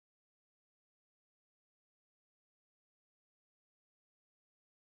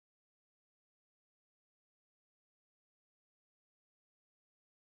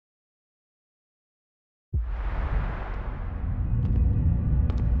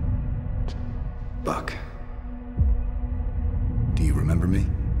Buck. Do you remember me?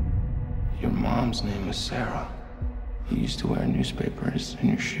 Your mom's name was Sarah. You used to wear newspapers in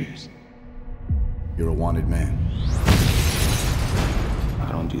your shoes. You're a wanted man.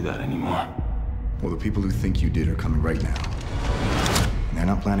 I don't do that anymore. Well, the people who think you did are coming right now. And they're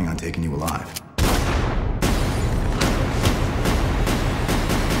not planning on taking you alive.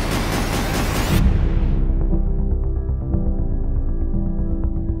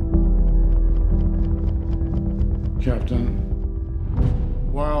 Captain,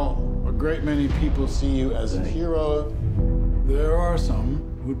 while a great many people see you as a hero, there are some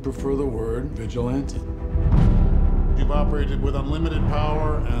who'd prefer the word vigilante. You've operated with unlimited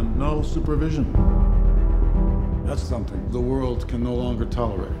power and no supervision. That's something the world can no longer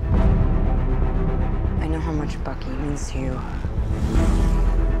tolerate. I know how much Bucky means to you.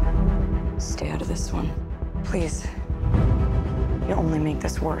 Stay out of this one. Please. You'll only make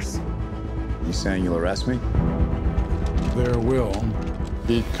this worse. You saying you'll arrest me? There will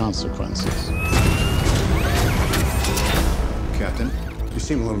be consequences. Captain, You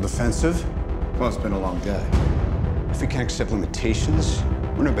seem a little defensive. well, it's been a long day. If we can't accept limitations,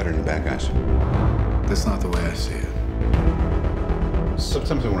 we're no better than bad guys. That's not the way I see it.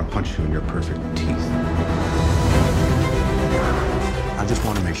 Sometimes I want to punch you in your perfect teeth. I just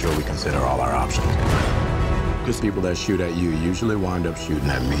want to make sure we consider all our options. Because people that shoot at you usually wind up shooting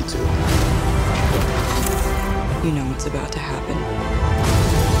at me, too. You know what's about to happen.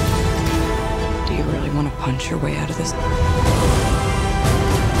 Do you really want to punch your way out of this?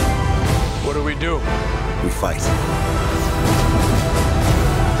 What do we do? We fight.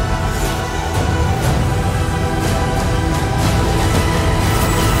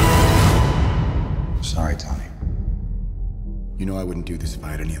 Sorry, Tommy. You know I wouldn't do this if I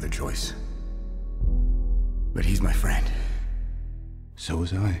had any other choice. But he's my friend. So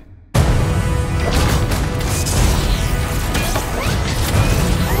was I.